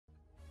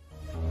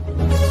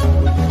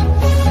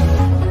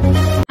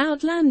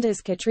Outlander's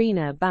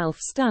Caitriona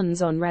Balfe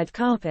stuns on red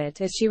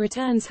carpet as she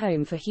returns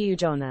home for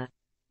huge honor.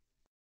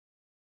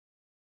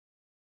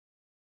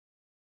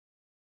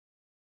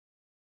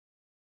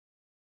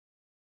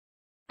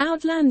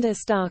 Outlander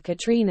star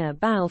Caitriona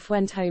Balfe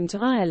went home to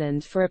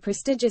Ireland for a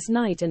prestigious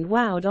night and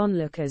wowed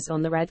onlookers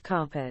on the red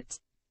carpet.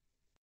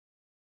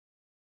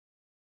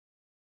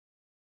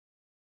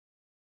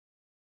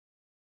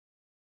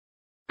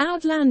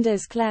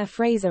 Outlander's Claire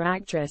Fraser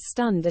actress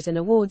stunned at an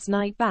awards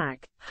night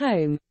back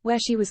home, where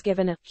she was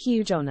given a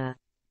huge honor.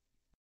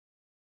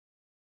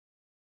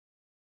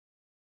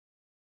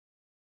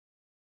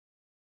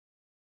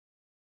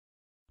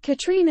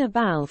 Caitriona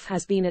Balfe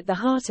has been at the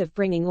heart of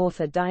bringing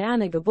author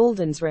Diana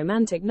Gabaldon's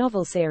romantic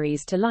novel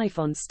series to life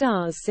on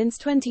Starz since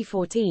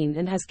 2014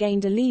 and has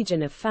gained a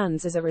legion of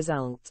fans as a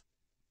result.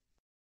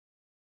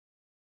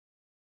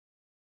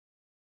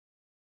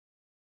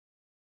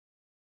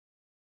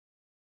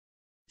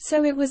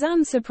 So it was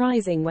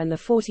unsurprising when the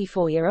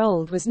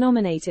 44-year-old was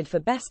nominated for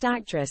Best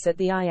Actress at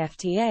the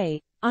IFTA,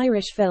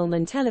 Irish Film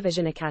and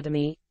Television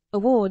Academy,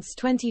 Awards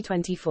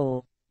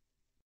 2024.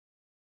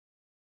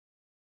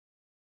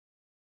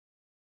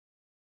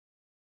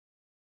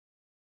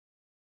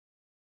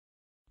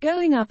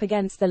 Going up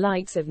against the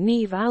likes of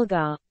Niamh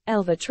Algar,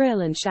 Elva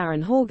Trill and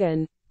Sharon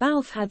Horgan,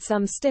 Balfe had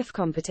some stiff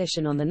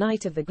competition on the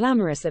night of the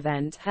glamorous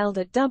event held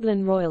at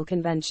Dublin Royal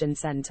Convention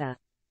Centre.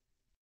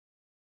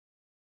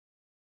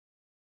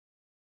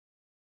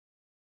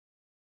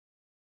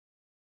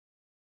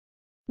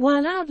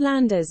 While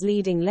Outlander's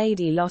leading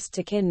lady lost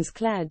to Kin's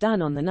Claire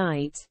Dunn on the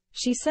night,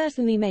 she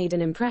certainly made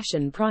an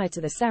impression prior to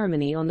the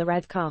ceremony on the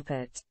red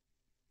carpet.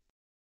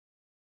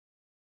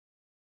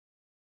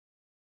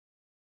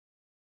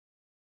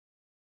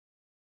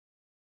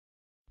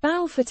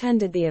 Balfe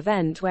attended the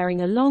event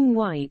wearing a long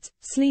white,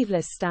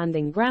 sleeveless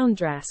standing brown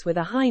dress with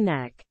a high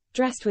neck,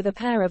 dressed with a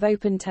pair of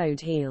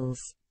open-toed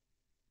heels.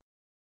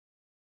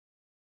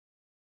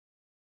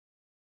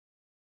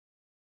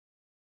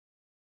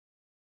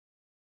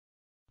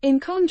 In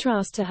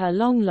contrast to her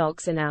long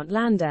locks in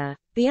Outlander,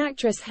 the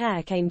actress'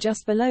 hair came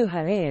just below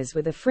her ears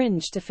with a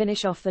fringe to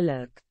finish off the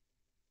look.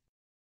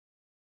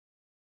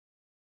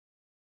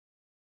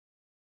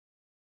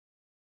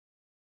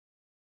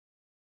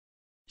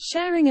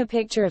 Sharing a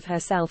picture of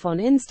herself on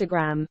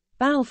Instagram,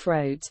 Balfe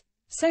wrote,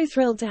 "So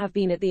thrilled to have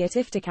been at the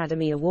IFTA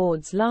Academy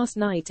Awards last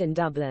night in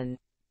Dublin.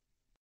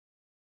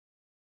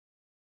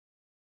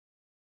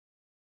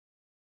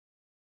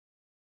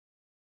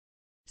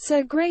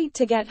 So great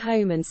to get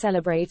home and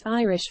celebrate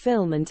Irish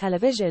film and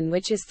television,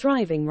 which is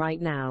thriving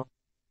right now.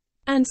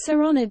 And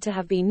so honored to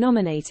have been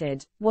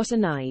nominated. What a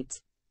night."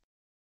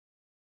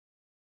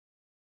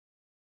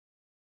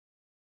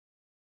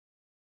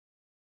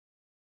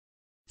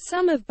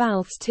 Some of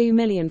Balfe's 2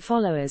 million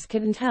followers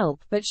couldn't help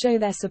but show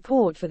their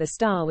support for the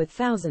star, with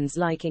thousands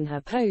liking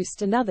her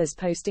post and others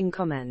posting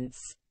comments.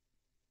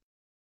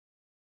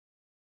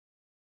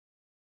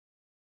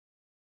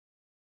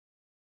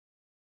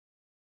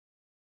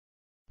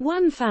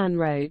 One fan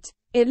wrote,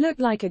 "It looked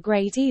like a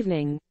great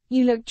evening,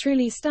 you looked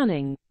truly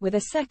stunning," with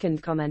a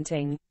second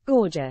commenting,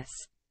 "Gorgeous.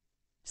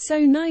 So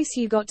nice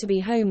you got to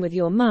be home with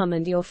your mum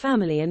and your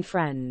family and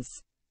friends."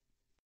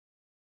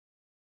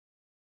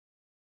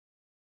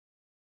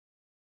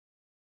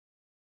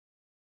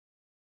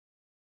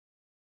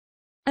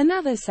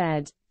 Another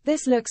said,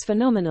 "This looks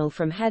phenomenal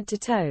from head to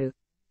toe,"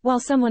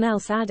 while someone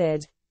else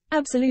added,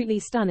 "Absolutely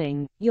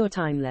stunning, you're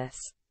timeless."